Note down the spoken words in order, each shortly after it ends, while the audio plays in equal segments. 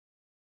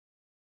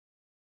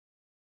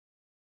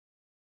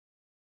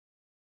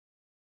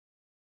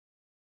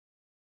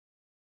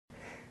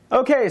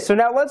Okay, so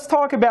now let's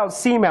talk about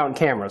C-mount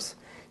cameras.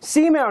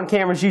 C-mount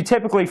cameras you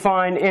typically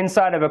find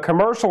inside of a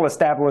commercial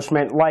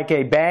establishment like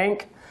a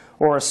bank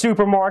or a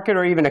supermarket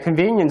or even a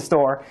convenience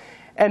store.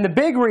 And the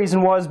big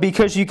reason was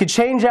because you could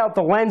change out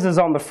the lenses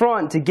on the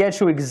front to get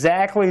you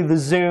exactly the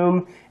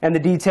zoom and the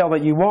detail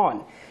that you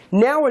want.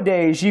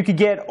 Nowadays, you could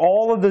get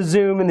all of the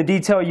zoom and the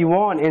detail you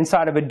want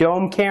inside of a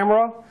dome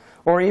camera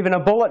or even a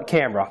bullet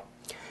camera.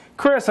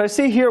 Chris, I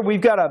see here we've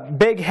got a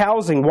big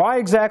housing. Why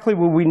exactly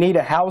would we need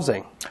a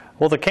housing?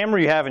 Well, the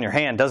camera you have in your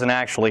hand doesn't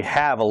actually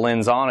have a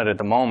lens on it at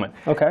the moment.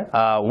 Okay.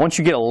 Once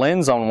you get a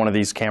lens on one of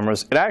these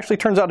cameras, it actually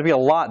turns out to be a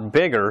lot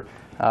bigger.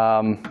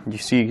 You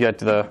see you get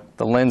the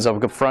lens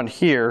up front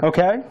here.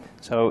 Okay.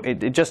 So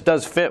it just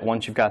does fit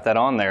once you've got that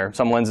on there.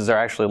 Some lenses are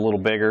actually a little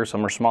bigger,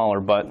 some are smaller,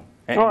 but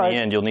in the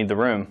end you'll need the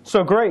room.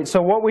 So great.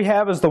 So what we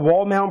have is the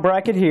wall mount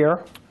bracket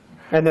here,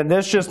 and then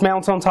this just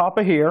mounts on top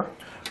of here.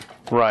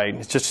 Right.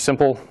 It's just a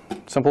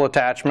simple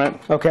attachment.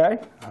 Okay.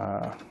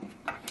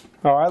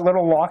 All right,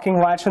 little locking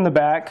latch in the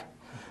back.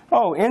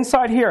 Oh,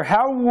 inside here,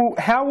 how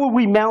will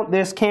we mount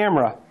this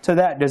camera to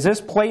that? Does this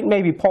plate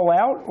maybe pull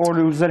out, or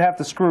does it have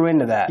to screw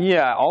into that?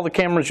 Yeah, all the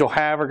cameras you'll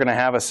have are going to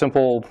have a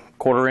simple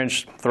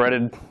 1/4-inch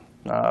threaded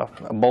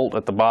bolt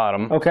at the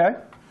bottom. Okay.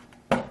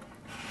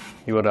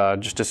 You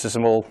would just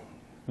disassemble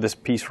this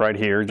piece right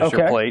here, just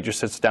your plate, just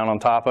sits down on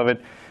top of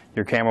it.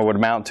 Your camera would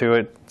mount to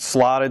it,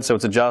 slotted, so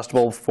it's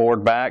adjustable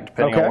forward, back,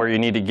 depending on where you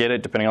need to get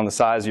it, depending on the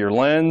size of your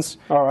lens.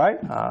 All right.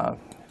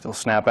 It'll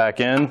snap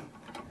back in,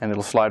 and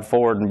it'll slide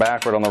forward and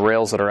backward on the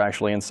rails that are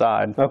actually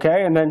inside.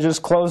 Okay, and then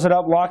just close it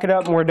up, lock it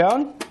up, and we're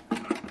done?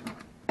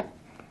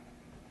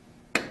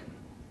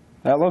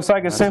 That looks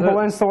like a simple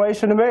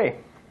installation to me.